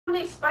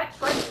these spikes,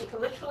 right? You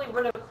can literally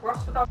run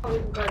across without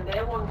even going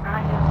there one,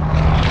 can't you?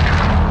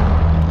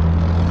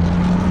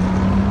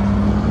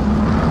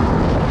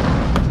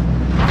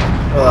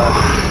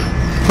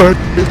 Hard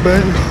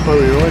man, how are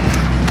you doing?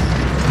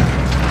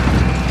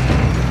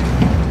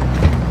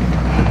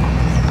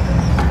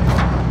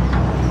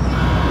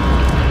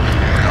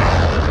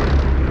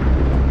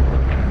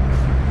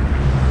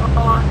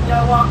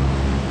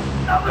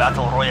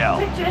 Battle Royale.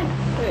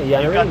 Yeah,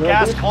 You got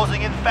gas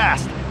closing in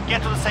fast.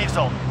 Get to the safe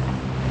zone.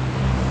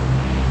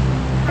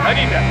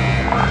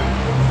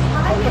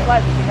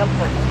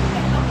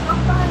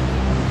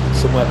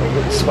 Somewhere but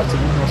really sweaty,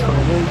 that's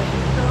probably.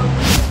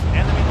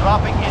 Enemy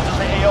dropping into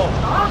the AO.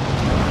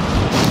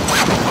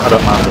 I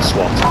don't mind the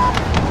SWAT.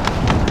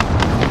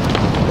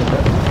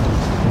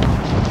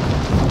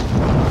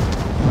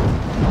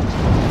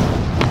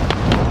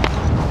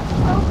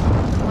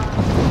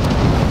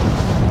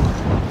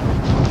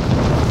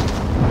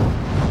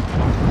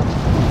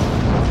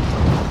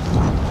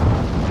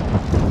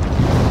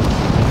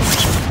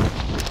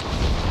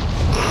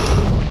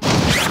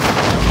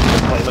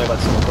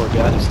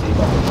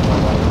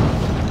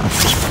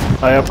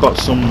 I have got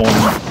someone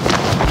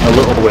a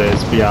little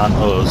ways behind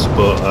us,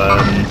 but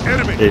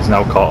he's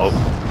now caught up.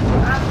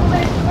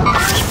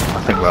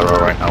 I think we're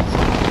alright now.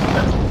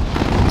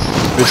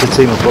 It's a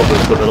team of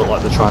brothers, but they look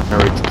like they're trying to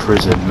reach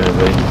prison,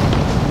 maybe.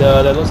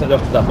 No, they look like they're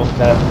after that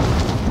bunker.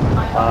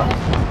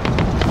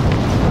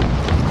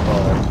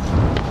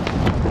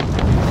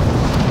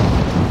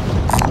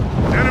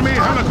 Enemy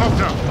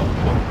helicopter!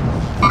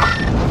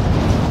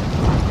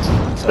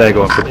 They're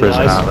going for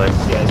prison, aren't they?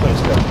 Yeah, it's going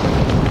to go.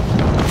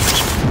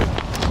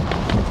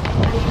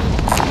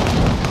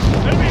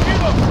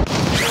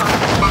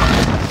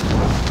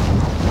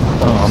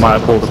 Oh, I might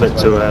have pulled a bit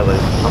too early.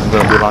 I'm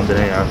going to be landing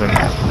here, I think.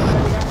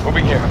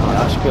 Moving here. I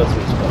should be able to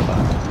reach that back.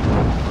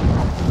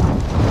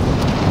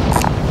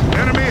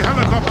 Enemy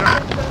helicopter!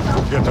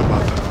 Forget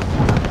about that.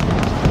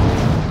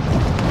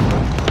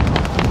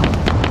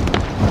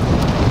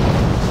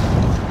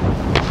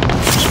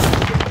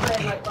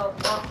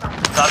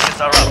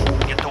 Targets are up.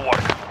 Get to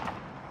work.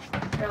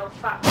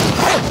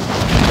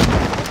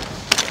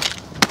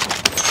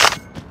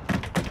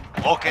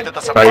 Located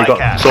the supply Right, you got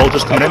cache.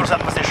 soldiers coming in. Use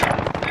that position.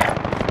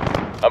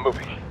 I'm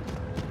moving.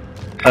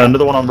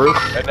 Another one on roof.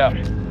 Head now.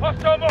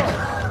 Hostile mark.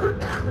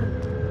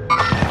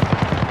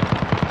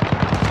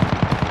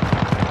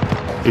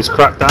 He's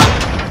cracked that.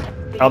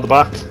 Out the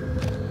back.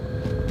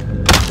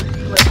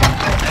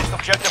 Next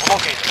objective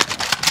located.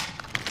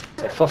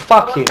 For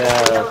fucking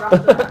hell.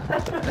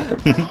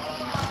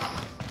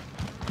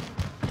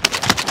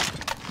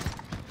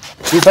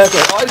 You better go.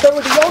 Oh, he's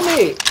already on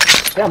it!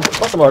 Yeah, of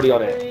course I'm already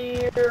on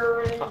it.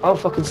 How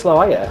fucking slow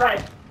are you?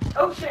 Right.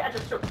 Oh shit, I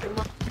just took him.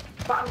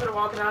 But I'm gonna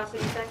organise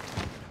these things.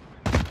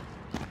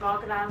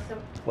 Organise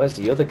them. Where's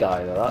the other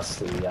guy though? That's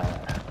the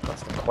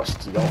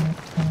question. I'm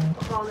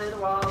all near the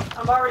wall.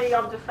 I'm already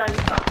on defence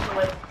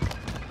actually.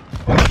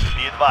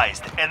 Be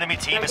advised, the enemy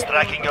team is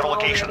tracking your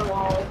location.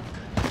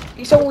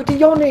 He's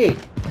already on it!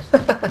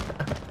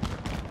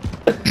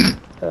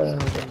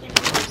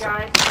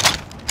 Guys,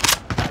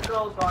 that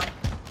girl's one.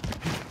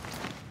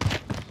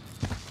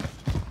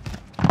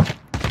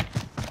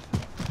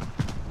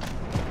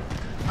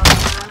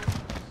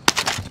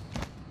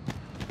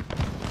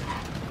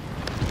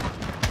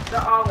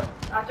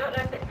 I don't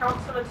know if it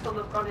counts them until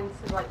they've gone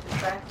into like the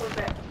circle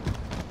bit.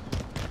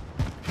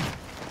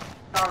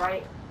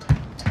 Alright.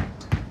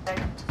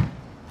 Okay.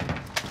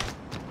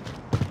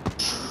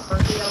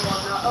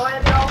 Oh,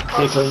 and they all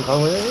come.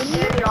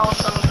 Yeah, they all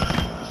come.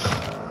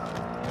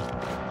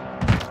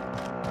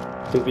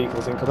 2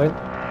 vehicles incoming.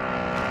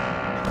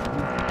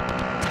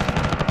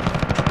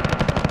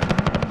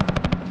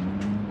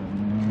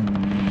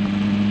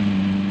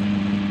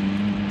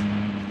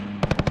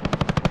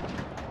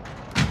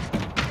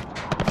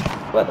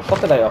 Where the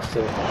fuck are they off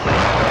to?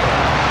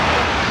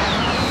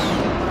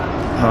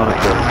 Not a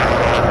good.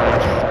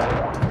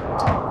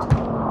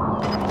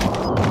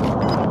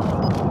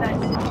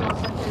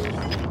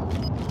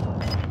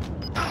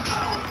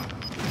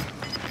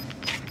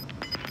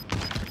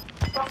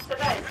 What's the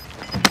base?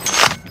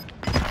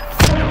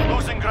 You're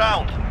losing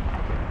ground.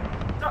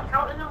 Not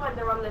counting them when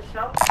they're on the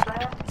shelf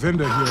there.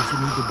 Vendor here if you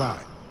need to buy.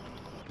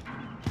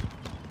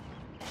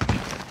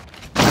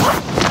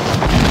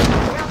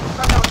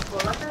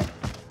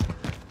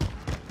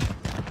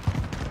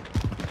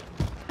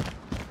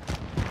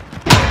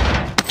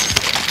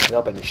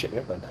 They'll bend this shit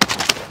up then.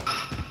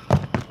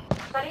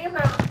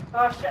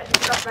 Oh shit, you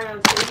got my own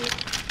CD.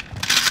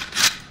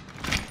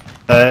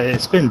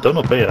 It's been done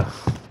up here.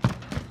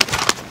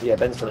 Yeah,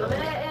 Ben's done it.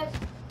 Eliminated.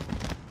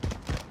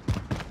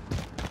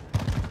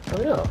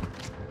 Oh yeah.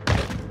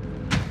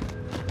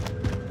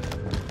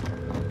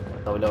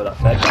 Oh, we know that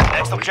fed.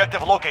 Next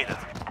objective located.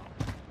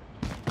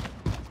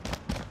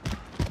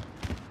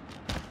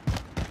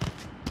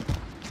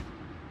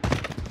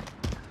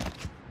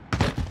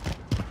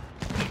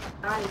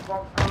 I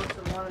walked on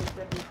to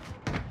 150.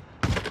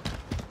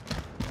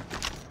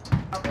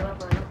 I'll be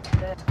leveling up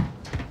today.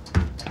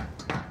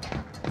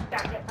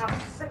 Gotta get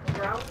past 6.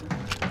 down.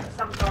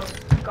 Some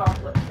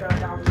gauntlets go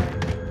down there.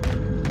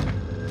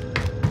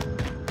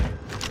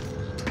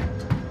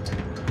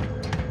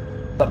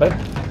 That big?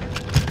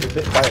 It's a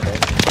bit quiet,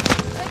 mate.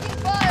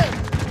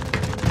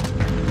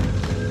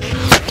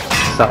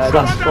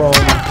 That's from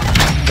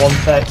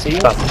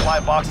 113. Supply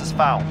boxes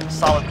found.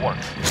 Solid work.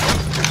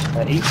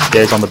 East.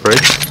 Yeah, he's on the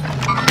bridge.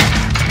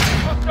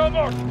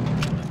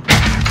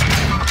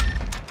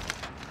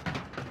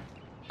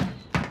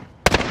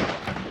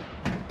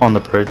 On the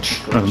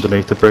bridge,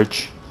 underneath the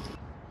bridge.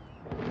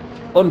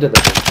 Under the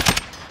bridge.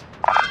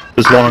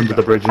 There's one under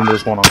the bridge and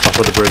there's one on top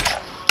of the bridge.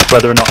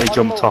 Whether or not he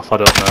jumped off, I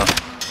don't know.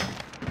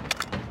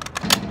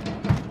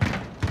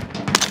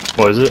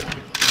 What is it?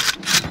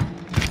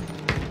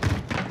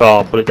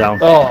 Oh, put it down.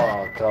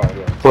 Oh god,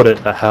 yeah. Put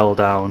it the hell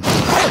down.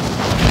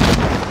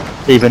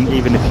 Even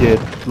if you're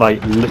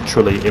like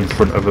literally in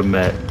front of a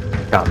mate,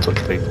 you can't touch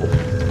people.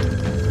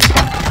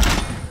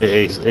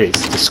 It's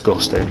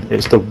disgusting.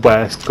 It's the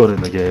worst gun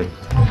in the game.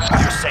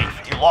 You're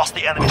safe. You lost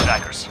the enemy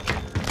trackers.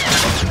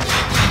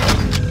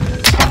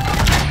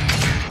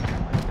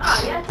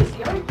 Ah, yeah, this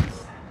yours.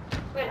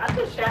 Wait, I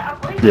just shot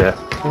up, wait. Yeah.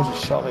 Someone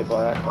just shot me, but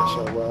I'm not quite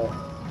sure where.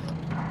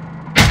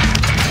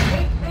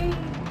 Wait.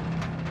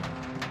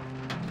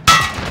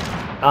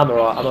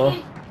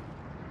 Ammo.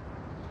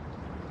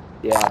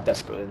 Yeah, I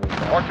desperately need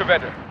that. Mark the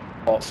vendor.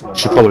 Awesome.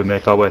 Should probably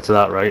make our way to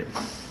that, right?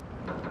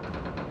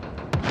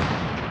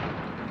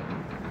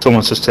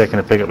 Someone's just taking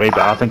a pic at me, but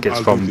I think it's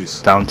I'll from do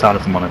this. downtown,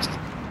 if I'm honest.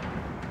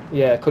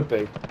 Yeah, it could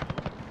be.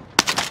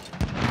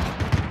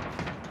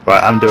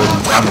 Right, I'm going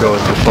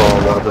before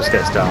one of us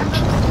gets downed.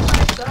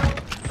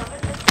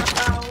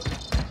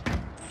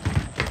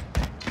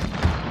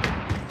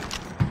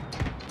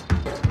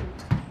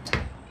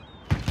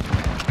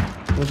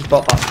 We just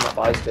bought back from that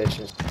buy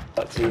station.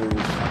 That team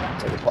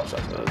take the pot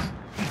shots with us.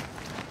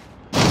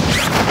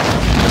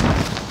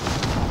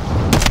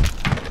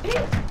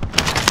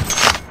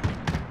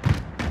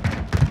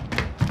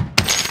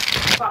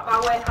 Back my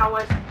way,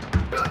 Howard.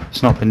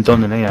 It's not been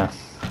done in here.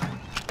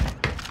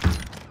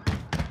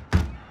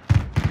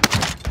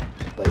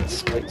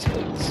 Plates.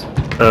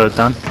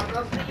 Dan?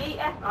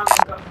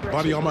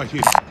 Body on my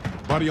hip.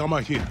 Body on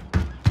my hip.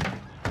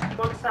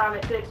 One time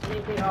it takes me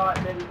the art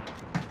and then...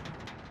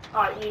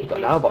 Alright, you Got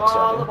an use outbox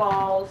all there, the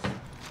balls.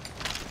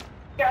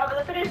 Get over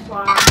the finish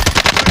line.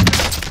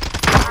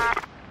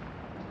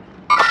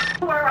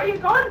 Where are you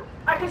going?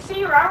 I can see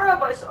your arrow,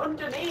 but it's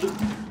underneath.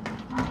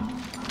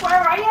 Where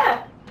are you?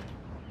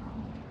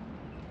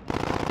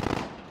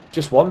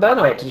 Just one then,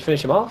 or did you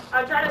finish him off?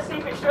 I'm trying to see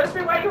if it shows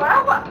me where you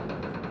are. What?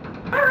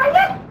 Where are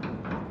you?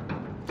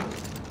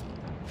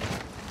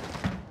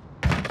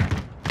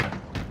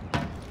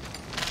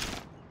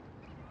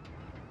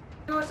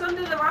 You was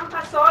under the ramp,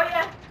 I saw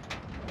you.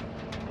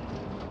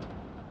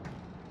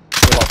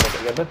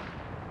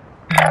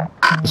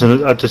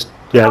 So I just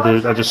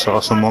saw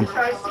someone.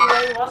 I see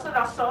where he was and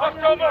I saw you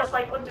and he was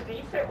like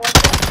underneath it,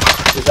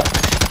 wasn't Is that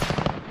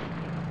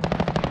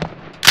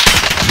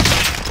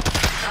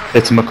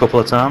Hit him a couple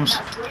of times.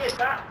 That's weird,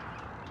 that.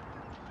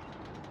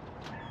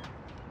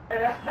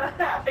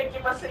 I think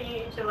you must have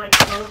used your like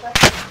over.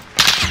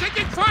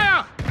 Taking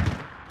fire!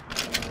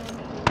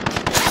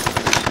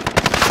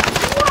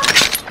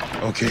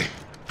 Okay.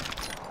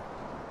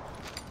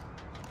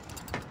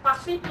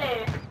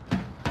 Massively.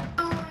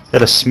 He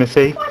had a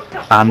smithy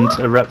and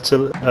a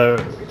reptile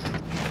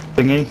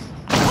thingy.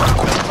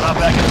 Drop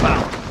back and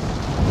found.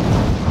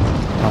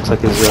 I'll take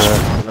his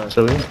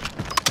reptilian.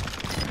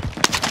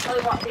 Tell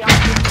you what, the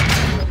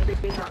outfit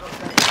would be that up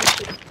there.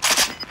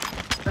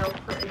 So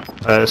pretty.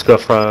 Let's go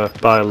for a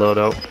buy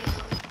loadout.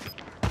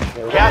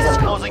 Gas is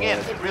closing in.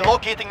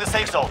 Relocating the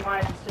safe zone. Why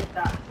I just did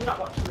that. I'm not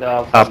watching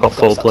No, I've got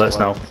full plates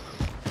now.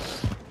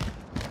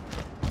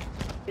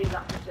 See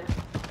that picture.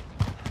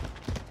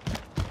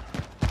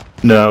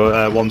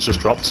 No, one's just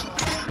dropped.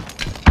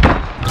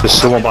 There's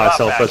someone by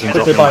itself hasn't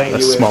dropped buying a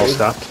UAV. small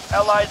stack.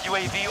 Allied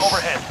UAV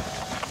overhead.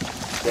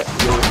 Yeah,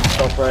 you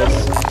self-res.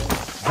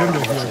 Vendor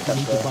here. I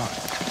need to buy.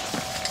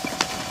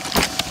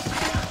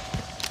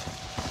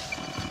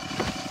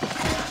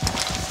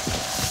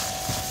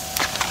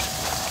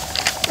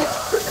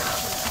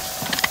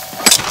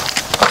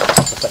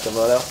 Second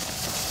loadout.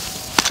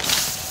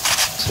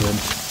 So,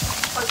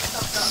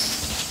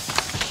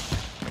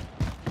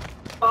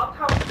 Bob,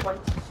 how much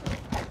points?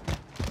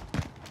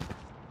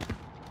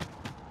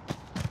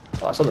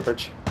 Oh, it's on the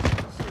bridge.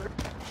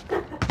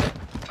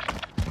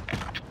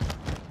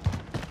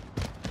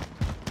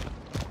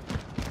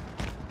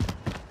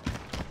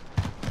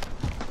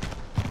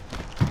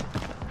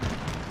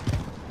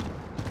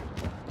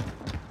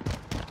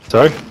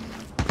 sorry?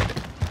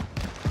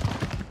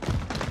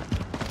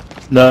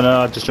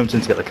 No, I just jumped in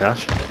to get the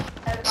cash.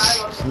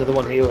 There's another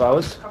one here with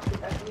ours.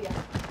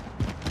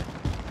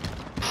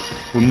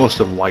 We must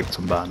have wiped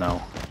them by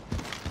now.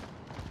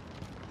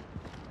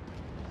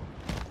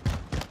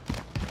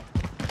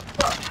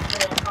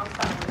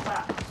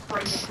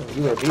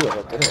 UAV with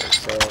it, didn't it?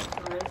 So,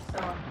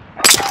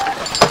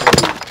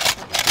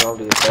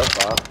 normally it's so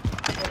far.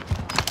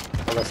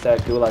 Unless they're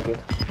gulagging.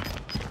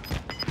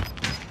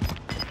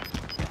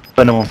 If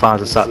anyone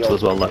finds a satchel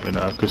as well, let me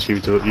know, because you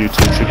two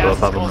should both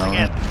have them now.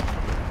 Yeah.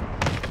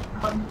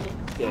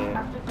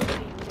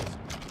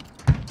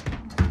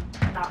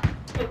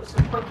 It was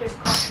the quickest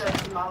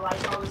concert in my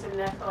life. I was in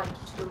there for like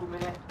 2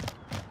 minutes.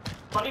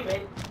 What do you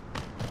mean?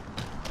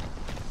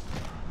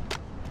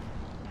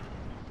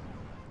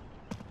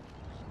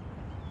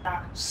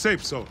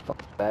 Safe zone.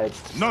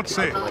 Beds. Not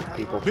safe.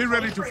 People. Be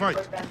ready to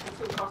fight.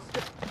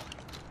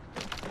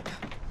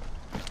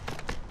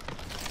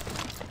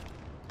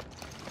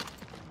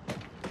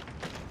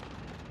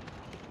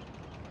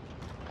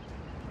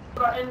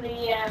 Got in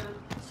the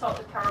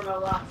salted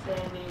caramel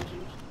latte and the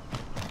juice.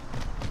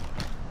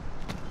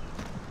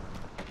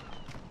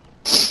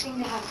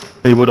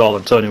 Me, Woodall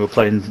and Tony were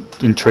playing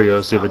in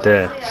trios the other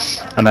day,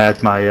 and I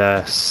had my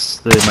my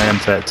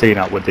M13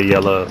 out with the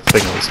yellow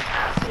fingers.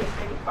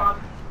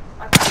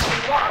 I can't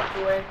see what I'm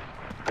doing.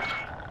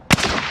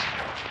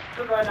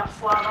 We're going that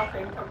slab, I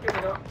think. I'm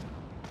giving up.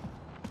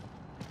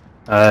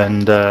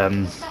 And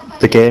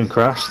the game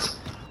crashed,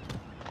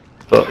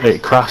 but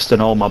it crashed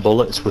and all my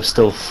bullets were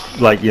still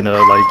like in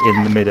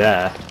the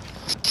mid-air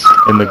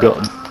in the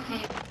gun,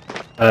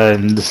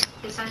 and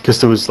because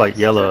there was like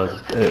yellow,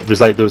 it was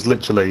like there was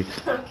literally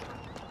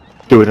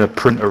doing a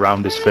print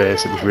around his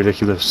face. It was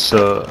ridiculous,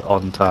 so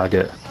on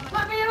target.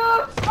 Let me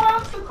up!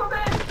 Spawns are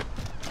coming!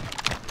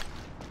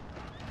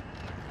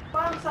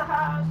 Spawns are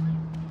hard.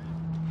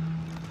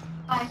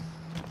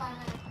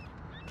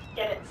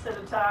 Get it to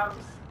the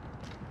towns.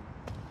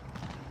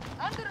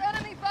 Under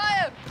enemy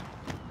fire!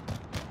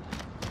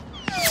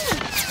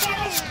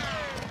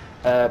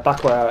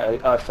 Back where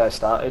I first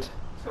started.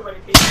 Too many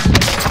people.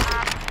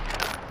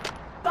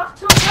 That's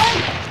too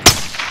late!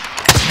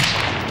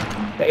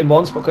 Hit him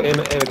once, but cut him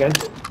again.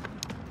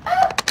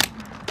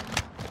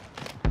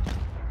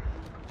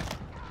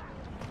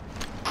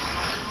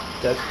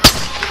 Dead.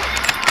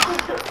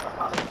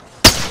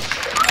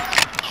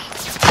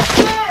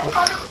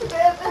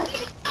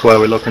 Where are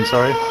we looking,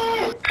 sorry?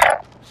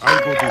 I'll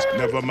go this.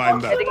 Never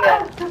mind that.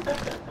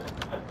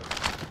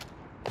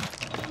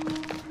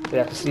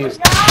 Yeah, I can see his.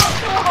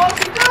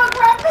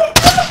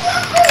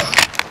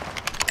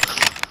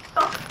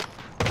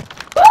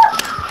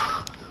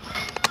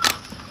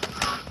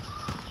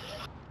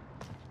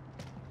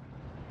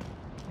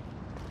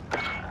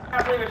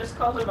 I can't believe I just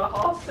called him a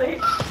horsey.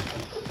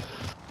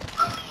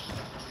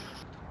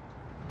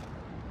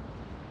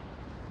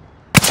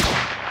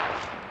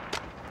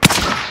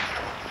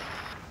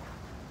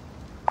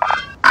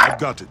 I've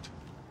got it.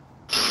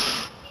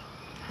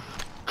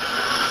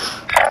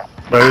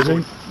 Where is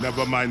he?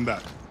 Never mind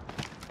that.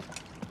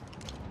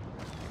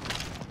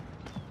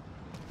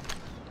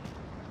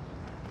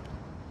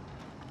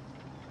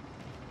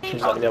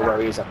 Just let me know where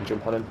he is, I can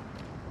jump on him.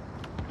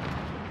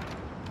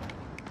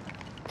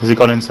 Has he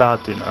gone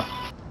inside, do you know?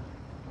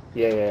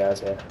 Yeah, yeah,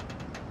 yeah.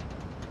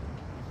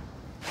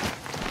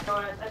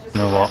 You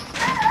know what?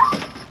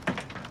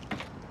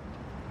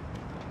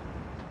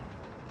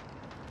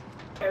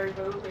 Scary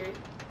movie.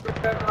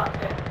 Remember that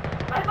bit?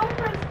 My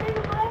boyfriend's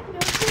being black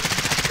and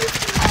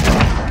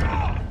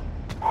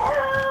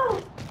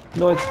Help!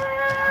 No, it's.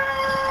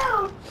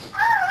 Help!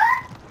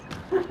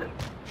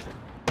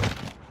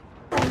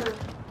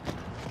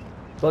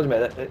 Told you,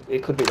 mate,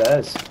 it could be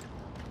theirs.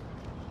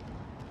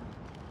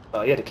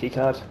 Oh, he had a key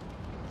card.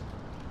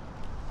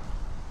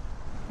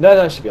 No,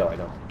 it should be alright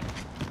now.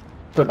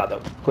 Put it back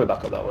up. Put it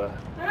back up that way.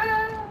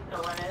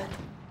 No way.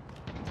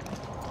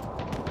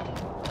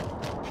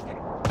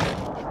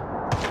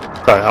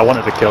 Sorry, I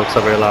wanted to kill because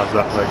I realised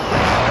that like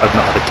I've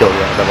not had a kill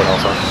yet, as everyone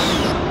else has.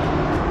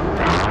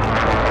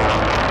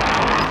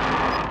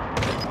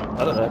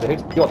 I don't know, dude.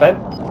 You want Ben?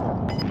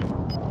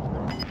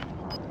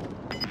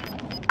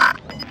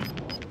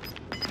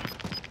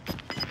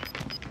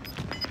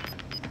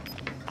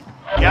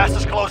 Gas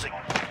is closing.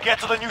 Get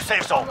to the new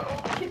safe zone.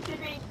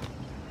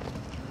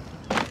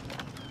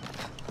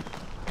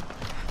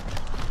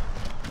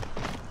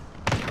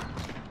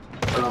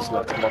 I'll just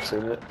let them off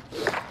soon, innit?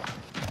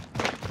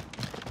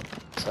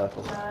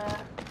 Circle.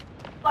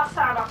 Last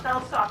time I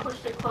fell, so I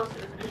pushed it close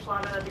to the finish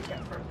line and I didn't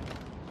get through.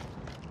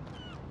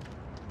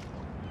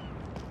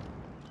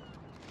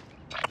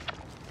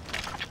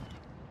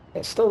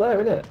 It's still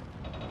there, isn't it?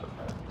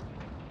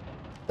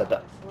 Said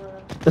that.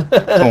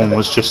 Someone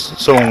was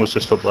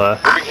just up there.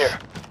 Moving here.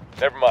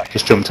 Never mind.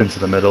 Just jumped into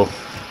the middle.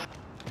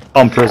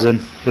 On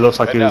prison. It looks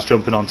like he was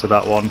jumping onto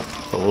that one,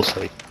 but we'll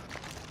see.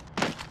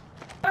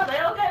 Oh, they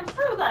all getting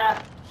through there.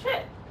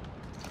 Shit.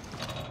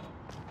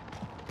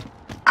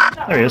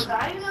 There he is.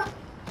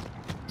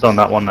 He's on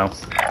that one now.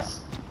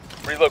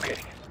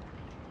 Relocating.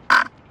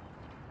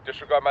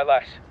 Disregard my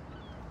lash.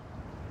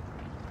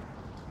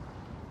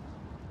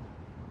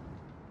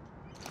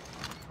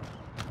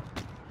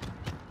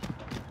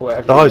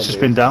 Oh, he's just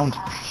been downed.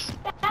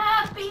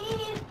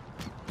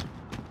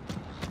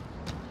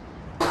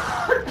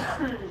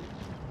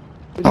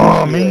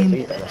 Oh,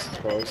 mean.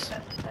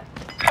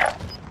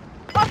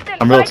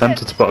 I'm real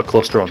tempted to put a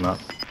cluster on that.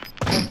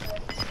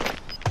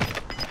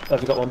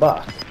 Have you got one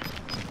back?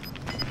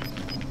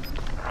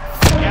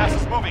 Gas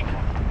is moving.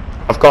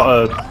 I've got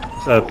a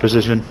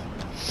precision.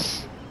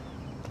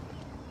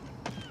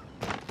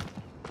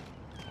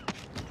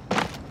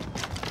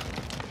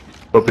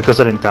 But because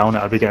I didn't down it,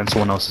 I'd be getting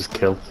someone else's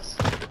kill.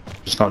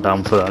 Just not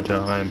down for that, do you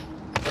know what I mean?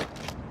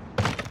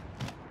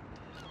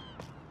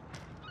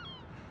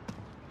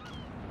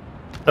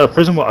 Oh,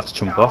 prison will have to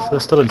jump off. They're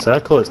still in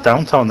circle. It's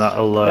downtown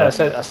that'll. Yeah, I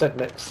said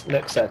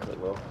next circle it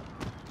will.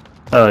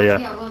 Oh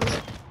yeah.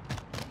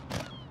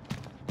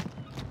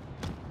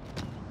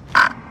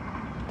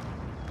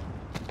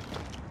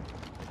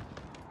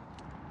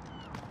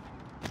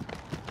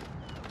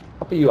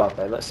 Copy you out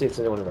there. Let's see if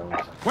there's anyone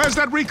around. Where's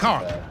that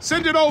recon?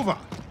 Send it over.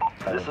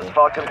 This is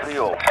Falcon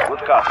 3-0.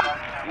 Good copy.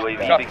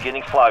 UAV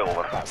beginning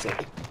flyover. That's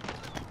it.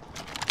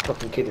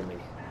 Fucking kidding me.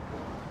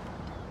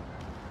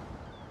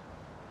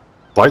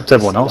 Wiped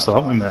everyone else, though,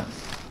 haven't we, mate?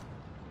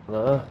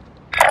 No.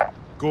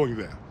 Going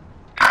there.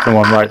 The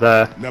one right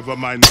there. Never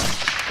mind.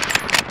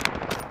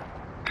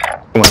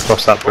 Going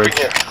across that bridge.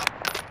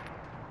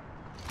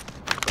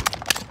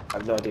 I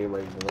have no idea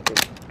where you're looking.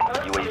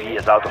 UAV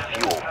is out of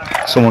fuel.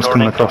 Someone's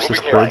coming across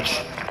this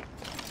bridge.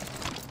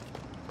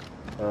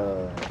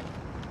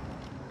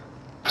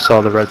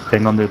 Saw the red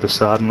ping on the other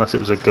side, unless it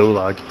was a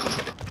gulag.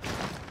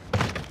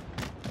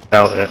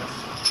 Doubt it.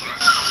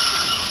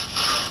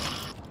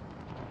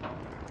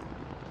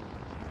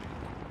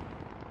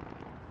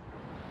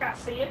 Can't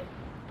see it.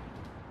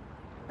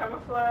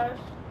 Camouflage.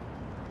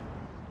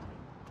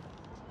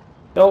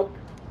 Nope.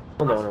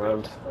 I'm going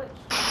around.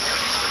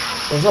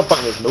 There's no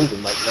point in us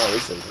moving like now,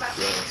 is there?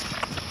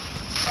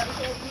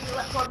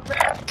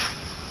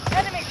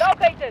 Enemy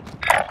located.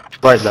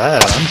 Right there,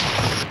 man.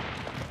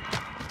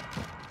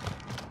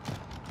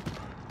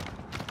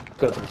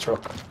 Go for the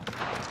truck.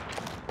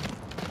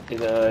 He's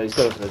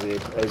going for the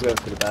vehicle. He's going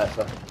for the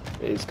Bertha.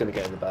 He's going to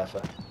get in the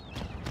Bertha.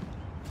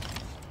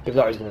 If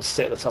not, he's going to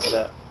sit at the top of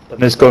that.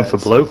 And he's going for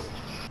blue.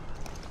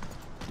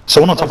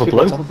 Someone on top of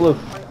blue. On top of blue.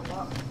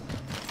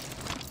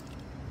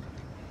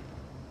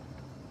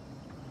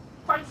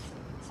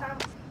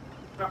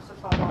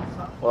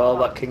 Well,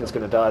 that king's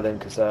going to die then,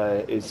 because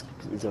he's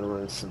going to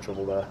run into some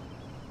trouble there.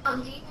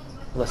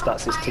 Unless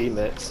that's his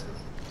teammates.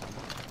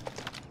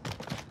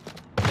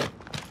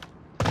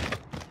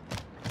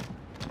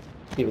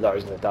 Either that or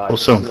he's going to die. We'll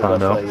soon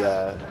find out. He's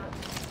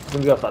going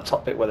to go off that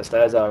top bit where the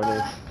stairs are, isn't he?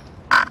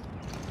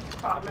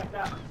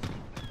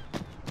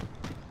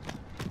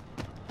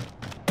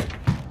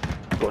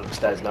 Going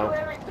upstairs now.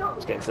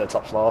 He's getting to the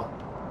top floor.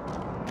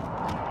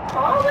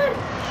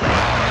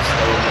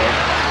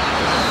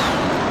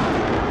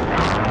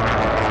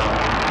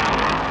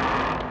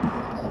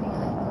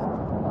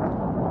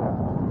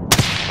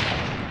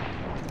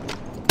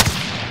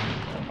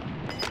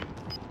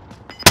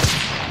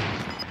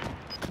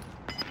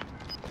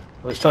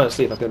 I was trying to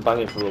see if I can bang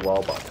him through the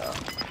wall, but I can't.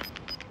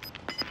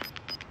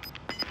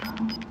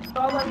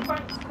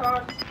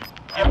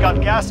 You've got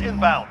gas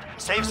inbound.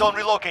 Safe zone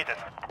relocated.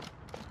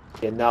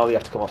 Yeah, now they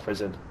have to come off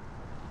prison.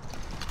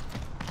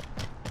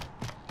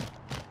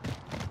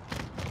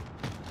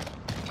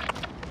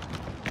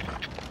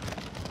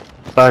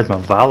 If I had my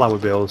Val, I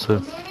would be able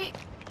to.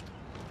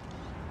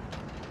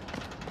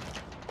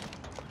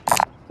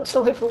 Let's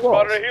still hit for the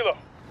walls.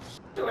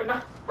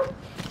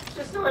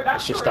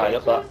 It's just starting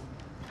up that.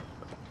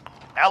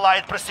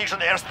 Allied precision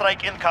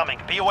airstrike incoming.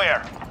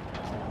 Beware.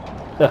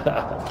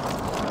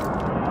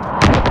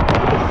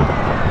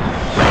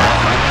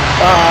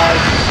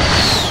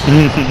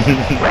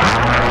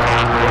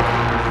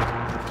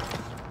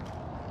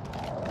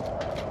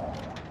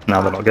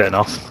 Now they're not getting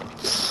off.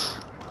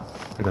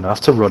 They're going to have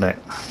to run it.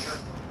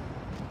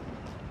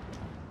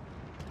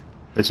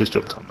 They just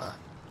jumped on there.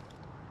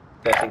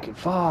 They're thinking,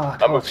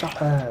 fuck, I'm a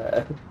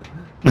chopper.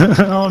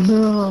 Oh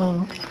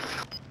no!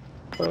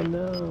 Oh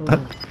no.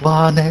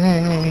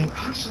 1A!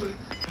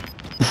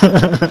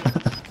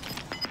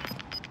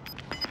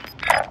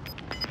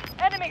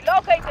 Enemy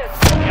located.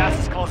 Gas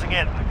is closing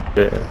in.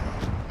 Yeah.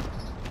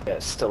 Yeah,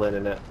 it's still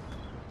in it.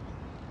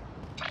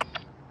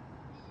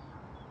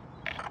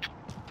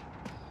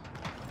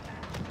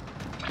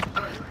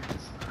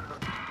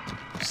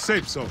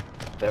 Safe zone.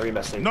 Very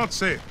messy. Not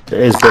safe. It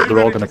is, but they're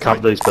all going to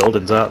camp these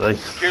buildings, aren't they?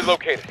 Gear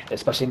located.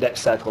 Especially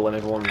next circle when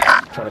everyone's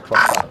trying to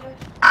cross that.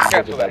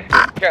 Cancel that.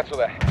 Cancel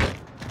that.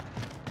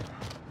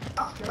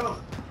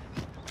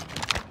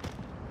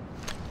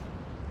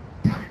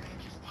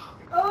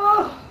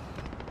 Oh,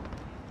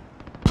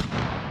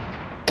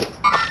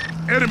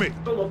 Enemy.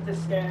 I love this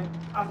game.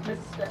 I've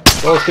missed it.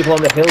 Those people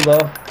on the hill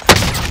though.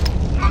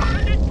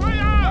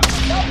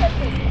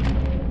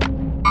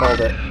 Hold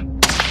it.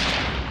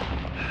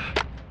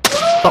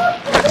 Stop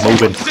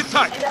moving. Sit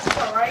tight. That's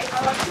alright. I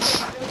like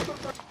this.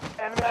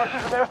 Enemy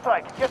precision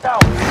airstrike. Get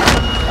down.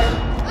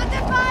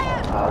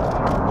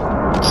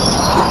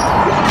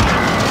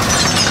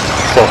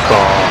 Fuck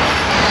off.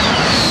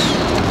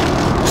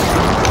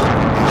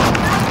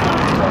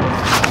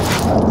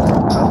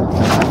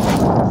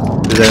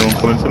 Is anyone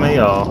coming for me,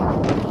 or?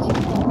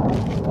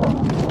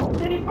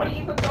 Did anybody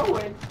even go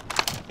in?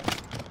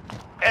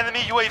 Enemy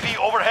UAV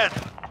overhead.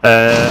 I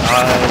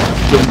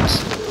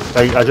jumped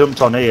I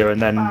jumped on here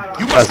and then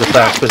as the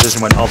first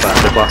position went over,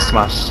 the glass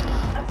smashed.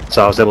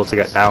 So I was able to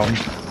get down.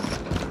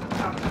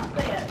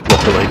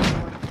 Luckily.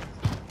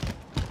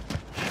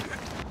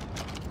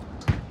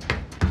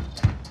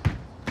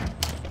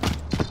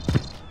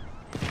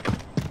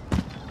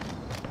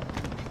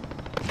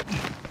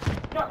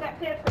 Not get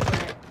cleared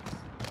for it.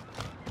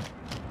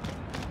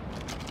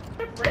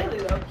 Really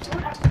though, you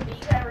don't have to be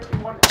there if you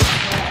want to.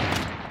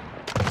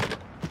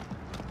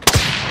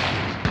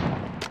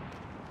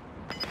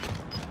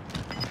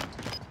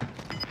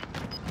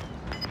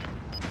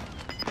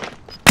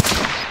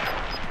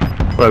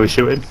 Where are we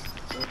shooting?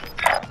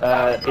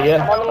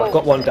 Here, I've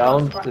got one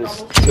down.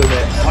 There's 2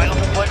 minutes. Final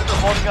deployment is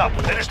holding up.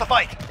 Finish the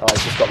fight. Oh, I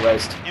just got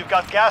raised. You've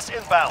got gas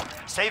inbound.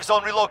 Safe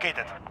zone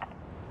relocated.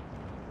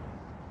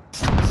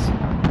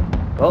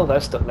 Well, they're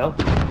stuck now.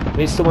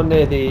 Need someone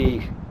near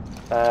the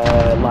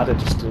ladder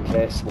just in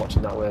case,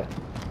 watching that way.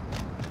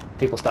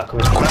 People start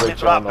coming from the Friendly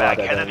bridge around drop the back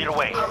ladder. headed your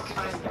way.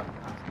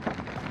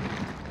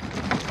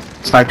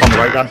 Snipe on the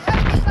right, Dan.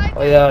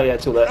 Oh yeah,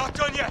 too late. Not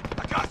done yet.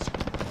 I got you.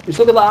 You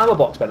still got that armor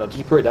box, Ben, or did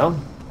you put it down?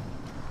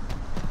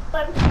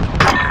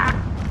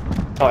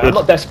 Alright, I'm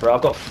not desperate.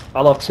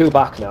 I'll have 2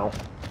 back now.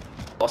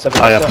 What's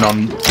everything I have else?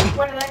 none.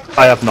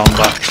 I have none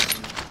back.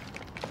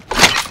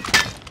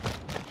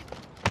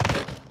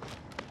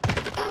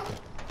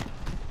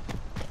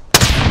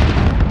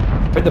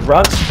 Hit the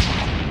front.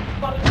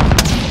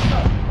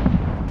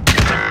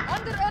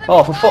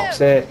 Oh, for fuck's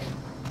sake.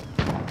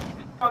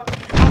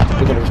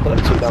 We're gonna just put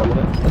them 2 down,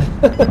 wouldn't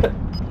it?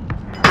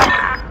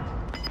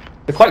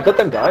 They're quite good,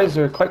 them guys.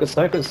 They're quite good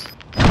snipers.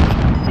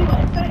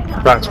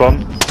 Cracked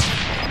one.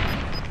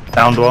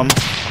 Downed one.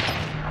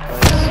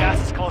 Gas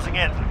is closing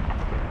in.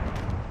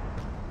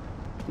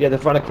 Yeah,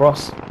 they've run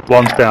across.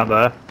 One's behind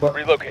there.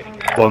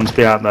 Relocating. One's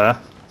behind there.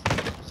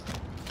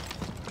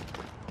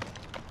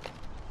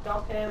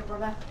 Okay,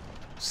 brother.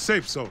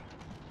 Safe zone.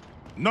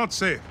 Not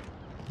safe.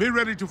 Be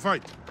ready to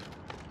fight.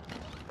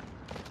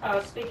 I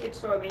was speaking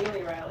to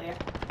Amelia earlier.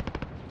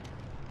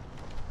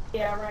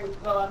 Yeah, I rang.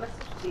 Well, I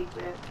messaged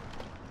TJ.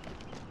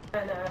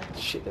 And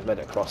Shit, they've made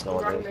it across now,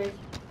 he rang haven't they? me.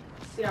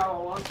 See how I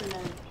was, and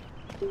then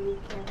he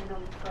came in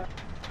on the phone.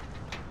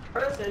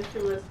 First, and she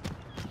was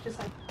just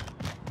like,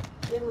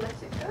 didn't let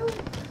it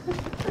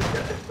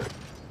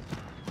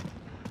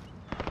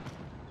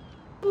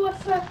go.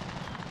 What's that?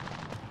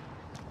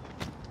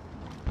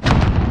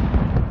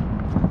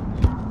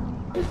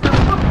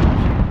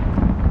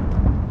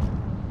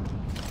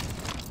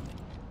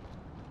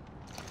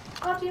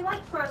 Oh, do you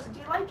like Frozen? Do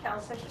you like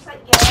Elsa? She's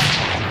like,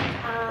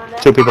 yeah.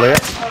 2 people here.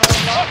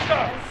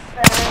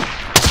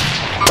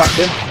 Back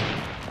in.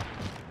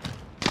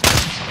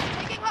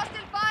 Taking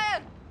hostile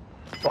fire!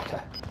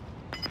 Fucker.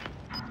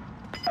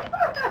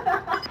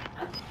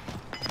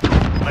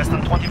 Less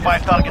than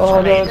 25 targets Oh no,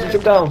 remain. did you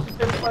jump down?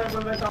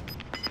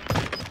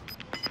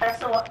 I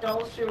saw what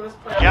doll she was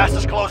playing. Gas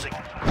is closing.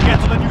 Get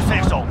to the new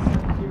safe zone.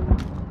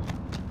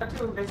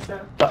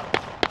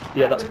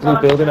 Yeah, that's blue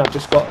building. I've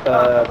just got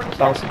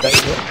bouncing down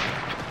to it.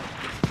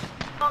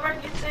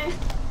 Already, you see?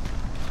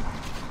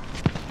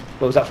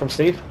 What was that from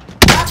Steve?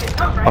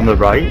 On the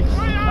right. Oh,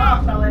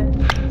 I fell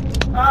in.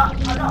 Oh, I'm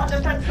not on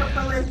the fence, I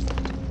fell in.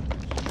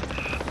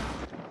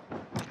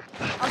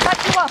 I'll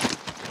catch you up!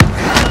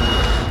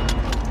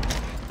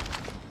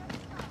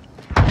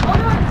 Oh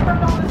no, I just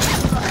stepped on this.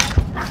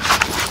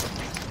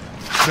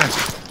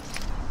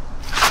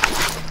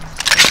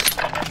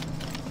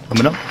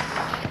 Coming up.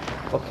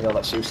 Fucking hell,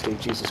 that's you, Steve.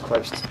 Jesus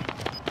Christ.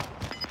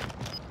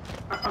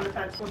 Back on the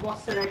fence, we've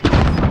lost it. We've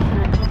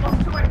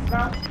lost 2 weeks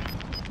now.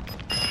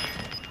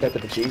 Get the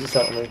Jesus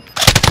out of me.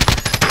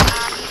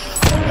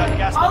 Got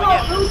gas Oh moving no, in.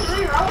 who's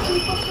through? How are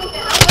people still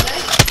getting out of it?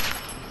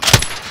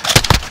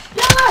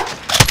 Yeah!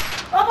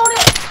 I'm on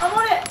it! I'm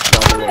on it! Now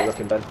I'm on we're it!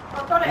 looking, Ben.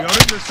 I've got it! We are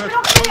in the We set.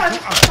 don't Go think I to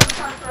just us.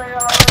 sometimes very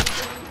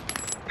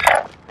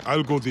hard.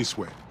 I'll go this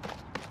way.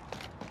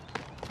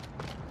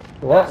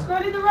 What? Let's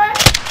go to the right!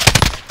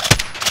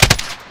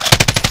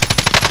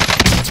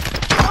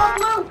 Go on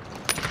blue!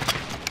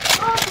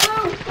 Go on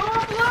blue! Go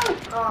on blue!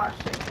 Oh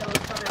shit, that was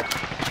funny.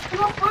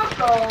 Come on, blue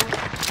gold!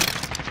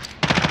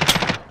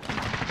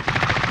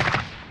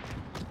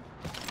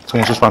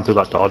 Someone just ran through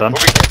that door, Dan.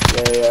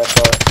 Moving here. Yeah, I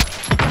saw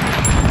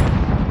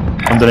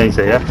it. Underneath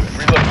it, yeah?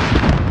 Reloading.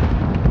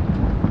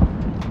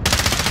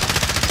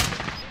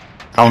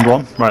 Found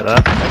one, right there.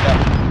 Right now.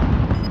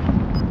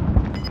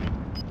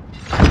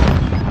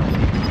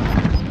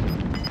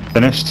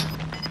 Finished.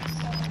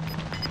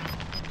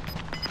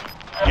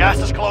 Gas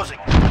is closing.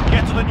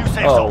 Get to the new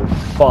safe Oh, zone.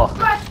 fuck.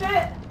 Smashed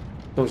it!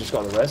 No, just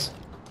got on the res.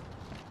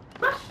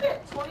 Smashed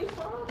it!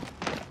 24!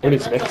 We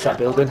need to make that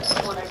building.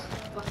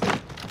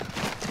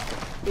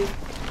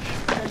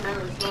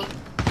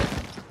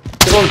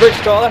 They're on the bridge,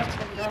 to our left.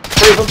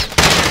 3 of them.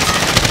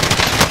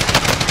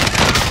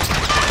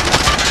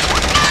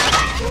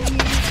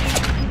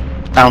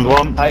 Found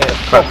one. I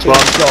Cracked one.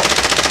 shot.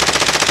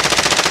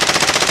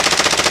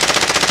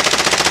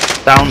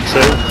 Down 2.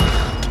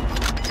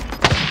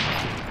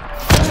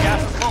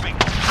 Gas is moving.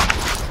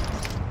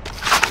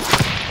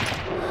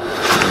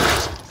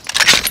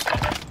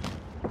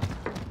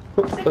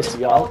 Puts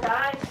the yard.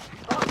 Guys.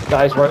 Oh,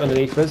 Guys right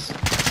underneath us.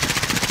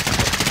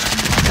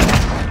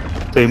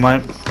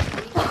 Teammate.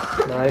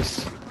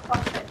 Nice.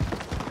 fuck it.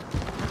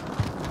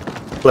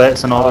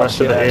 Plates and all the Oh,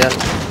 rest of it shit.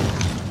 here.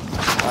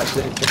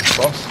 Actually, hit the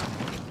boss.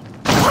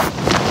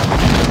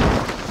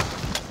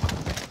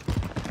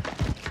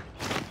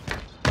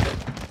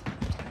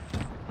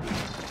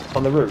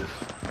 On the roof.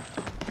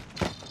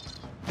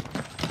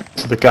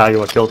 So the guy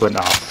who I killed went,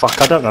 oh fuck,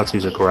 I don't know how to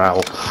use a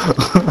growl.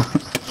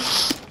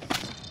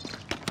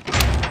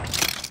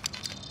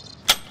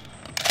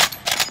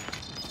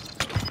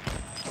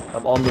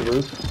 I'm on the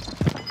roof.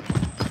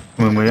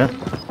 When we in.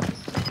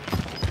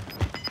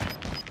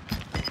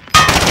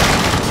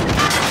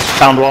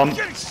 Found one.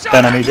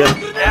 Enemy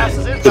did. Gas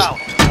is Just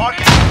inbound. Mark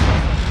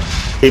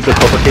it. keep the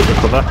cover, keep the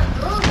cover.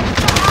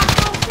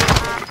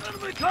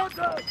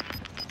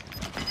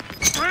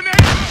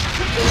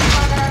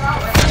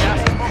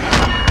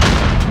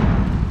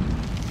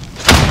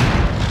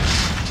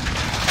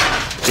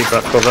 Keep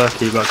that cover,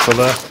 keep that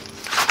cover.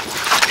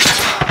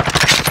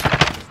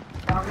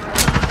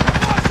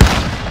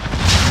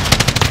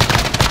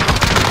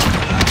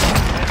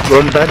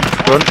 Run, Ben,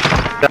 run.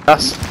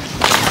 Gas.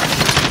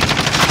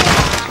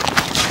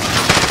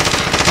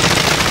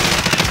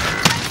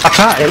 I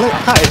can't hit it, I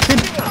can't hit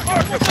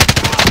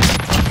him.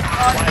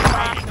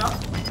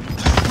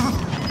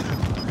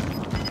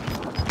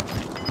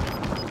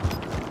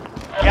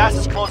 Gas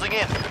is closing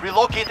in.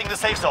 Relocating the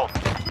safe zone.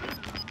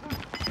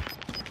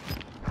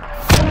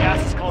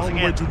 Gas is Long closing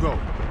way in. to go.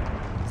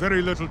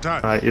 Very little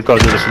time. Right, you've got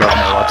to do this right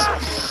now,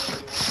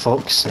 lads.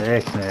 Fuck's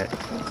sake, mate.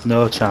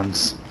 No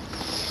chance.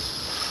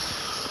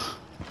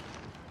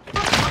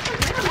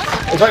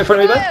 It's right in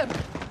front of me, Ben.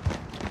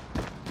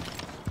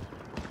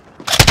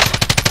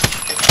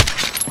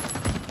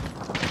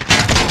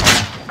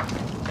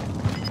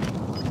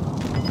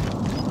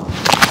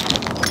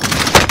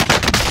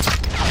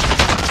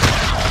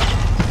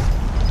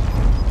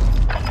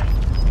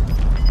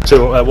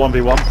 So,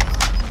 1v1.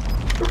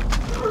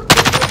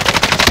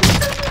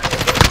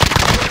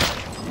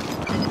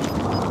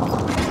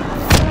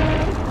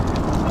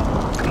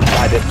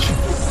 Bad itch.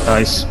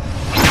 Nice.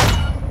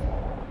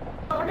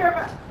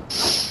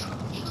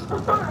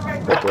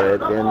 We're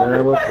played again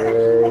now, we're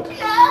played.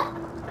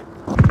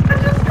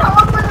 Just come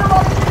up with the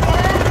wrong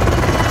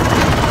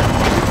again.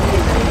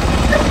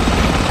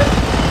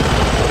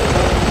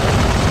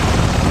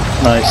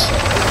 Nice.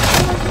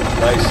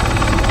 Nice.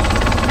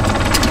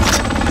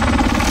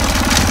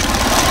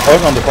 I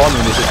went on the corner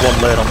and there's just one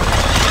lane on.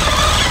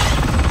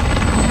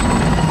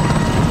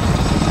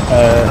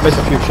 I missed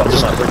a few shots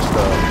on that bridge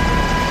though.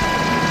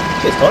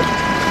 Cheers, Todd.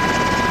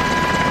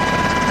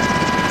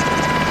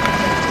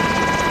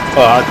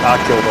 Oh, I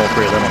killed all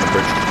three of them on the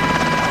bridge.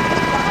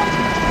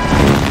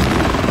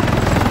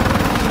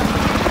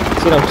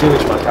 See how too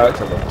much my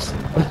character looks.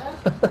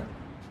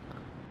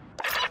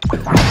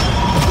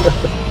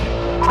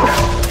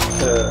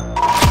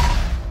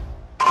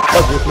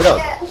 Oh, look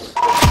out.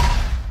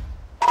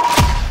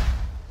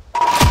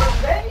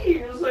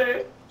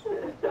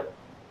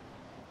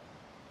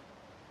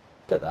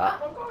 Look at that. I'm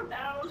gonna go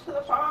down to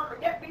the farm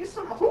and get me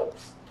some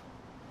hoops.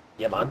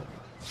 Yeah, man.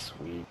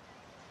 Sweet.